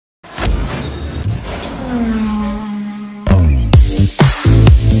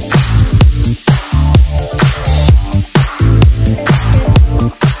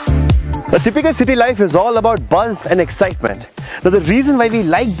typical city life is all about buzz and excitement. Now the reason why we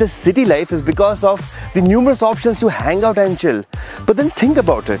like this city life is because of the numerous options to hang out and chill. But then think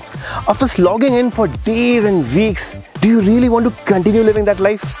about it. After slogging in for days and weeks, do you really want to continue living that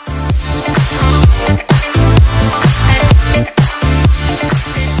life?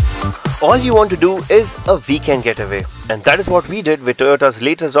 All you want to do is a weekend getaway, and that is what we did with Toyota's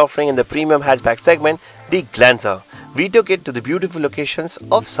latest offering in the premium hatchback segment, the Glanza. We took it to the beautiful locations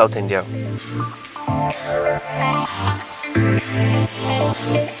of South India.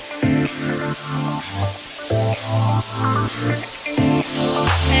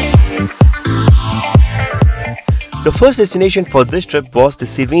 The first destination for this trip was the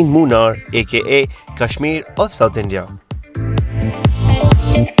serene Munnar, aka Kashmir of South India.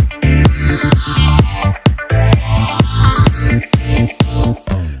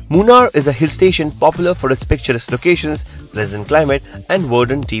 Munnar is a hill station popular for its picturesque locations, pleasant climate and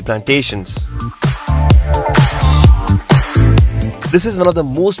verdant tea plantations. This is one of the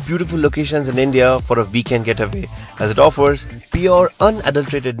most beautiful locations in India for a weekend getaway, as it offers pure,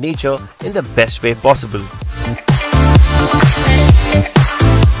 unadulterated nature in the best way possible.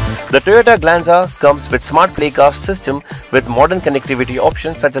 The Toyota Glanza comes with smart playcast system with modern connectivity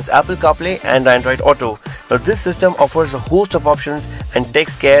options such as Apple CarPlay and Android Auto. Now this system offers a host of options and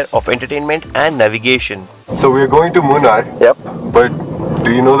takes care of entertainment and navigation. So we're going to Munnar. Yep. But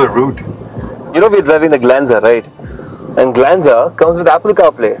do you know the route? You know we're driving the Glanza, right? And Glanza comes with Apple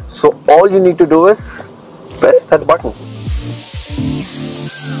CarPlay. So all you need to do is press that button.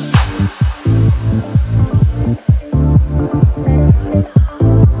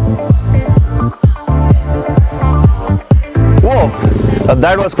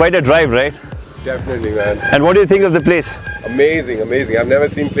 That was quite a drive, right? Definitely, man. And what do you think of the place? Amazing, amazing. I've never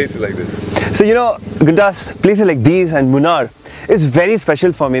seen places like this. So you know, Guntas, places like these and Munnar is very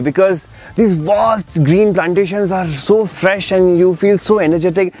special for me because these vast green plantations are so fresh and you feel so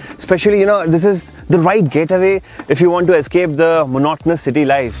energetic. Especially, you know, this is the right getaway if you want to escape the monotonous city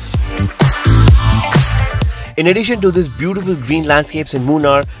life. In addition to these beautiful green landscapes in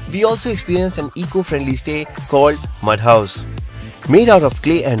Munnar, we also experienced an eco-friendly stay called Mud House. Made out of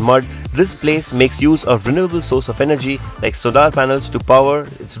clay and mud, this place makes use of renewable source of energy like solar panels to power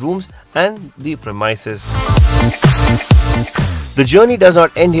its rooms and the premises. The journey does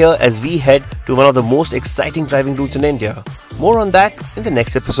not end here as we head to one of the most exciting driving routes in India. More on that in the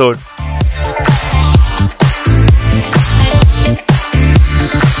next episode.